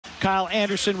Kyle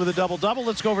Anderson with a double-double.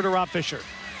 Let's go over to Rob Fischer.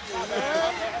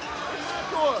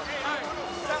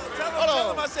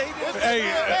 Hey,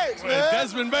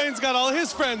 Desmond Bane's got all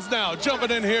his friends now jumping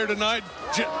in here tonight.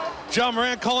 John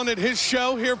Morant calling it his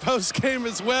show here post-game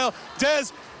as well. Des,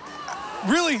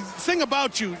 really, thing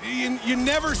about you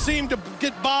never seem to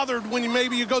get bothered when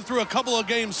maybe you go through a couple of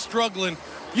games struggling.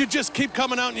 You just keep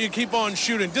coming out and you keep on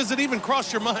shooting. Does it even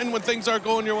cross your mind when things aren't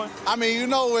going your way? I mean, you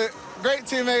know, with great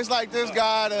teammates like this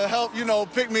guy to help, you know,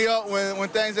 pick me up when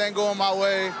things ain't going my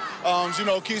way, you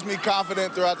know, keeps me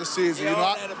confident throughout the season. You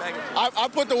know, I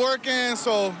put the work in,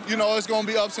 so, you know, it's going to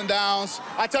be ups and downs.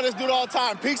 I tell this dude all the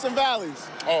time, peaks and valleys.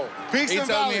 Oh, peaks and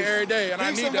valleys. Me every day, and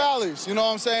peaks I need and that. valleys. You know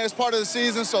what I'm saying? It's part of the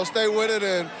season, so stay with it,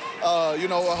 and, you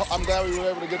know, I'm glad we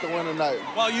were able to get the win tonight.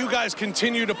 While you guys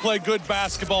continue to play good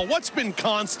basketball, what's been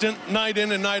constant night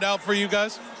in and night out for you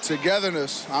guys?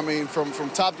 Togetherness. I mean, from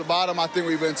top to bottom, I think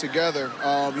we've been together.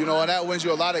 You know, and that wins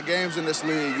you a lot of games in this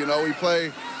league. You know, we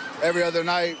play every other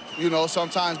night, you know,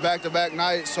 sometimes back-to-back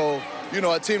nights. So, you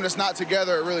know, a team that's not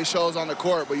together, it really shows on the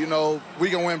court. But, you know, we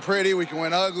can win pretty, we can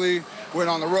win ugly, win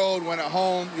on the road, win at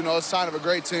home. You know, it's a sign of a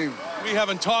great team. We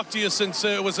haven't talked to you since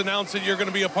it was announced that you're going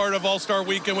to be a part of All-Star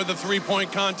Weekend with the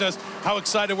three-point contest. How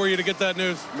excited were you to get that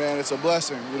news? Man, it's a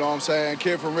blessing. You know what I'm saying?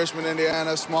 Kid from Richmond,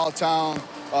 Indiana, small town.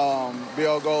 Be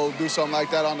able to go do something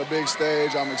like that on the big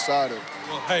stage. I'm excited.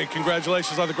 Well, hey,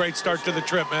 congratulations on the great start to the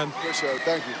trip, man. Appreciate it.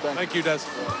 Thank you. Thank you, Des.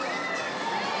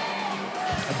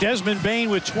 Desmond Bane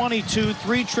with 22,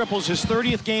 3 triples, his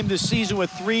 30th game this season with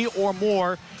 3 or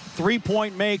more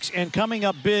three-point makes, and coming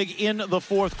up big in the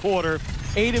fourth quarter.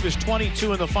 8 of his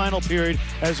 22 in the final period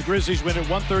as the Grizzlies win at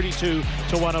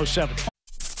 132-107.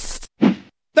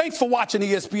 Thanks for watching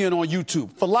ESPN on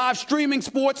YouTube. For live streaming,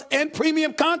 sports, and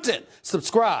premium content,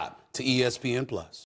 subscribe to ESPN+.